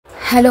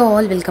Hello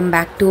all, welcome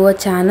back to our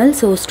channel.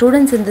 So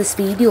students, in this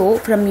video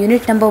from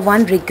unit number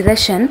 1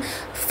 regression,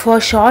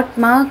 for short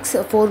marks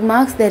 4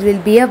 marks there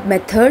will be a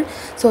method.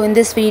 So in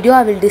this video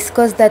I will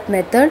discuss that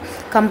method.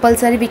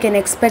 Compulsory we can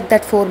expect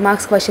that 4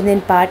 marks question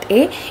in part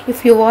A.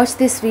 If you watch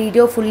this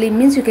video fully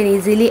means you can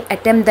easily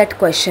attempt that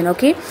question.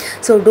 Okay,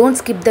 so don't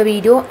skip the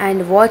video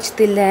and watch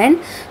till the end.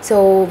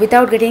 So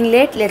without getting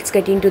late, let's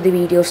get into the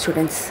video,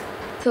 students.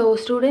 So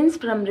students,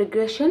 from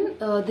regression,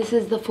 this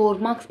is the 4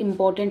 marks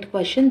important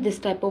question. This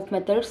type of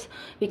methods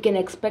we can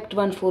expect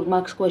one 4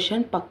 marks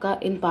question pakka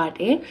in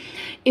part A.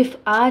 If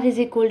r is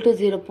equal to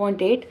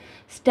 0.8,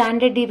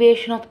 standard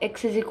deviation of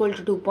x is equal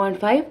to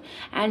 2.5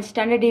 and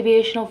standard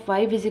deviation of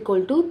y is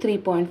equal to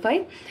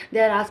 3.5.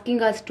 They are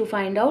asking us to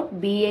find out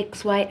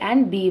bxy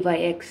and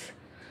byx.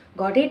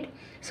 Got it?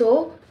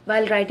 So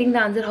while writing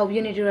the answer, how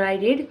you need to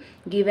write it?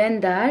 Given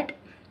that,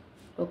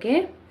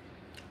 okay,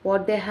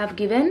 what they have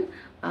given,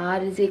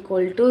 r is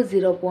equal to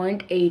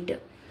 0.8,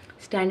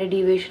 standard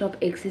deviation of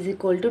x is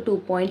equal to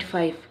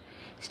 2.5,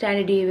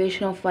 standard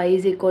deviation of y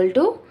is equal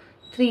to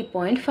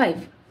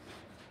 3.5.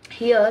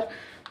 Here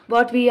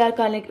what we are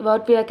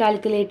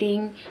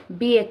calculating,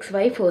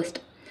 bxy first.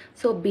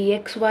 So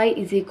bxy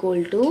is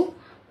equal to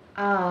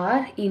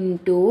r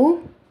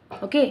into,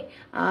 okay,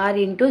 r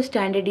into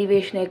standard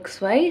deviation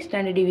xy,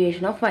 standard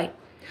deviation of y.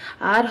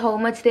 R how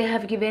much they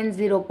have given?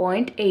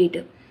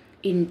 0.8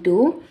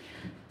 into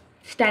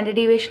standard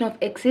deviation of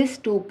x is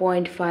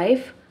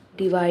 2.5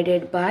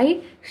 divided by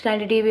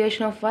standard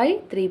deviation of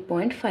y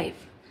 3.5.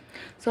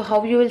 So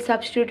how you will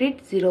substitute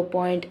it?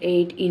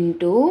 0.8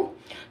 into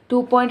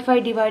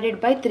 2.5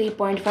 divided by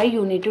 3.5,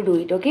 you need to do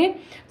it. Okay,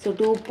 so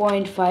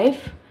 2.5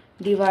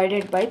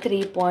 divided by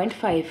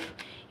 3.5,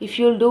 if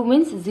you will do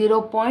means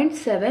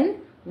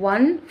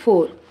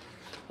 0.714.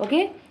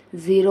 okay,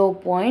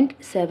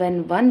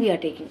 0.71 we are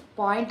taking.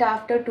 Point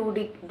after two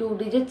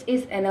digits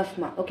is enough,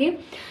 ma. Okay,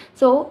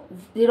 so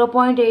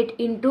 0.8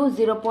 into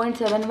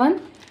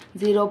 0.71,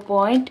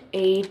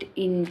 0.8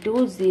 into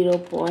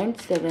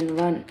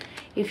 0.71,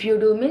 if you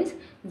do means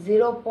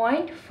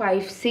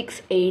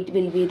 0.568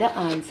 will be the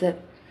answer.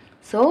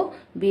 So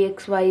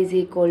bxy is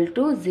equal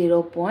to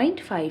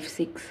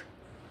 0.56.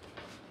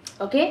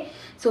 okay,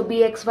 so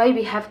bxy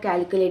we have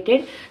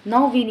calculated.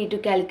 Now we need to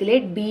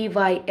calculate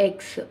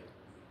byx.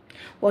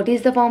 What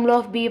is the formula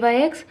of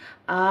byx?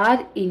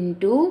 R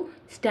into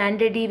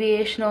standard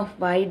deviation of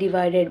y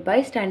divided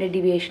by standard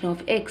deviation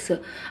of x.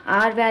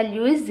 R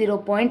value is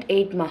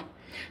 0.8 ma.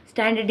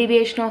 Standard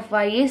deviation of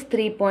y is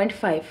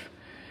 3.5.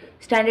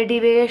 Standard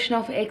deviation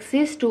of x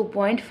is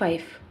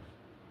 2.5.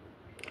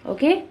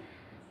 Okay,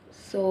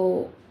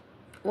 so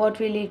what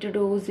we need to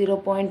do?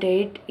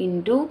 0.8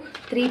 into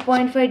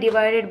 3.5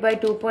 divided by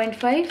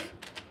 2.5,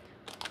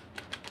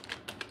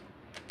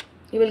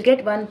 you will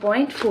get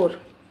 1.4.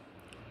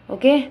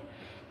 okay,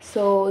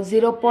 so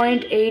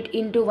 0.8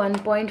 into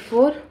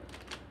 1.4,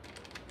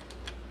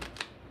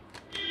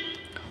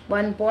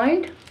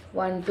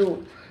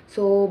 1.12.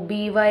 so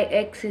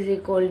byx is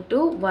equal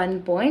to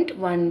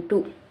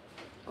 1.12.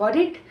 got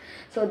it?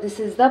 So this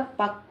is the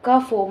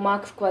pakka 4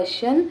 marks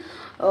question.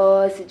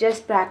 So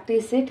just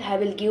practice it. I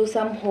will give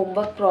some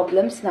homework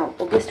problems now.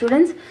 Okay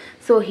students,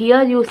 so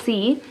here you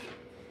see,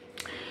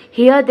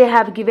 here they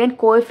have given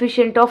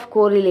coefficient of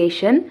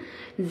correlation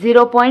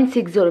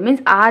 0.60, means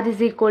r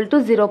is equal to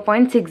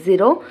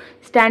 0.60,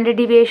 standard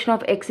deviation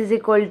of x is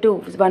equal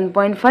to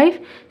 1.5,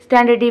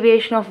 standard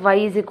deviation of y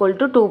is equal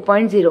to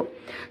 2.0.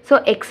 so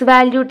x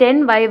value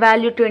 10, y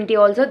value 20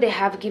 also they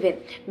have given.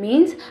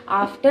 Means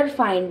after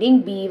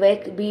finding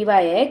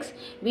byx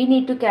we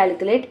need to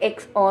calculate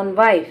x on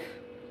y.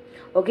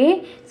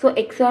 okay, so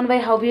x on y,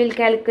 how we will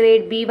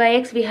calculate?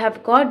 byx we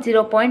have got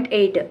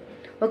 0.8.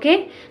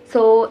 okay,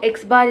 so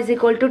x bar is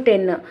equal to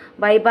 10,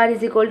 y bar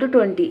is equal to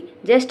 20.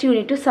 Just you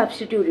need to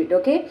substitute it.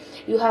 okay,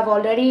 you have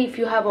already, if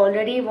you have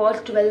already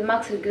watched 12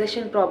 marks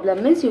regression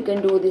problem means you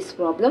can do this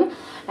problem.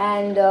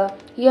 And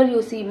here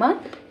you see ma,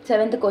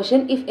 7th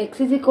question, if x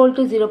is equal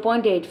to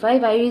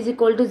 0.85, y is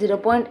equal to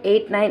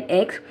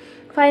 0.89x,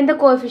 find the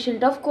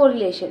coefficient of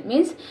correlation.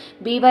 Means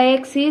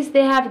byx is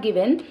they have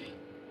given,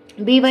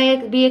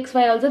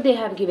 bxy also they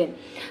have given.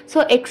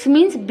 So x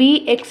means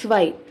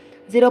bxy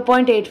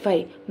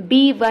 0.85,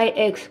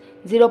 byx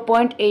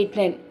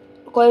 0.89,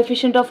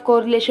 coefficient of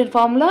correlation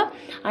formula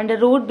under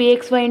root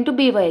bxy into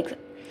byx.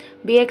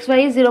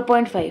 bxy is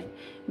 0.5,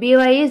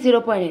 by is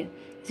 0.8,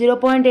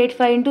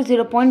 0.85 into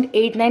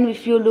 0.89,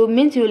 if you do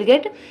means you will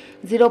get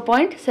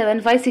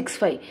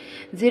 0.7565.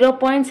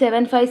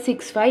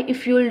 0.7565,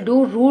 if you will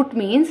do root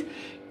means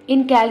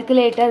in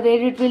calculator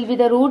where it will be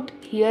the root,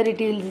 here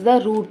it is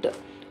the root.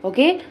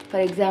 okay,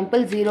 for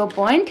example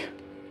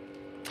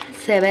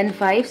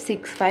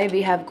 0.7565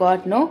 we have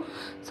got, no?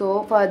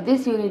 So for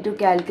this you need to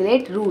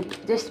calculate root.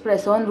 Just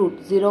press on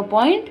root,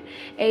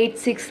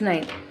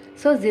 0.869.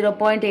 so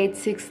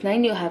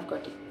 0.869 you have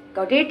got it.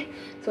 got it?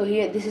 So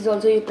here this is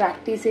also you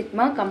practice it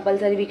ma.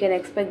 Compulsory we can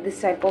expect this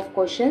type of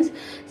questions.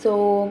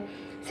 So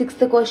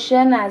 6th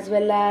question as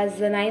well as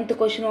the 9th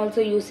question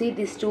also, you see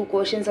these two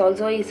questions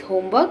also is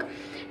homework.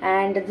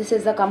 and this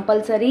is a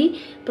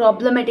compulsory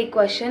problematic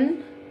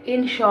question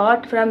in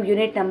short from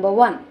unit number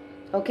 1.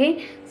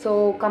 Okay,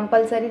 so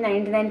compulsory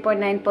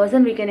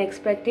 99.9% we can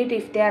expect it.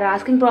 If they are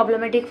asking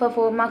problematic for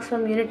 4 marks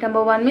from unit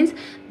number 1 means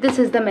this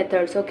is the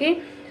methods.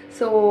 Okay,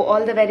 so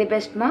all the very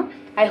best, ma.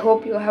 I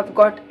hope you have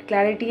got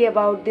clarity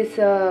about this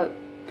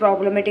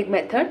problematic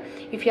method.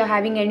 If you are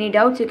having any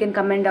doubts, you can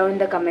comment down in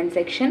the comment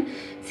section.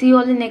 See you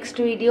all in next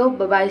video.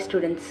 Bye bye,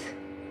 students.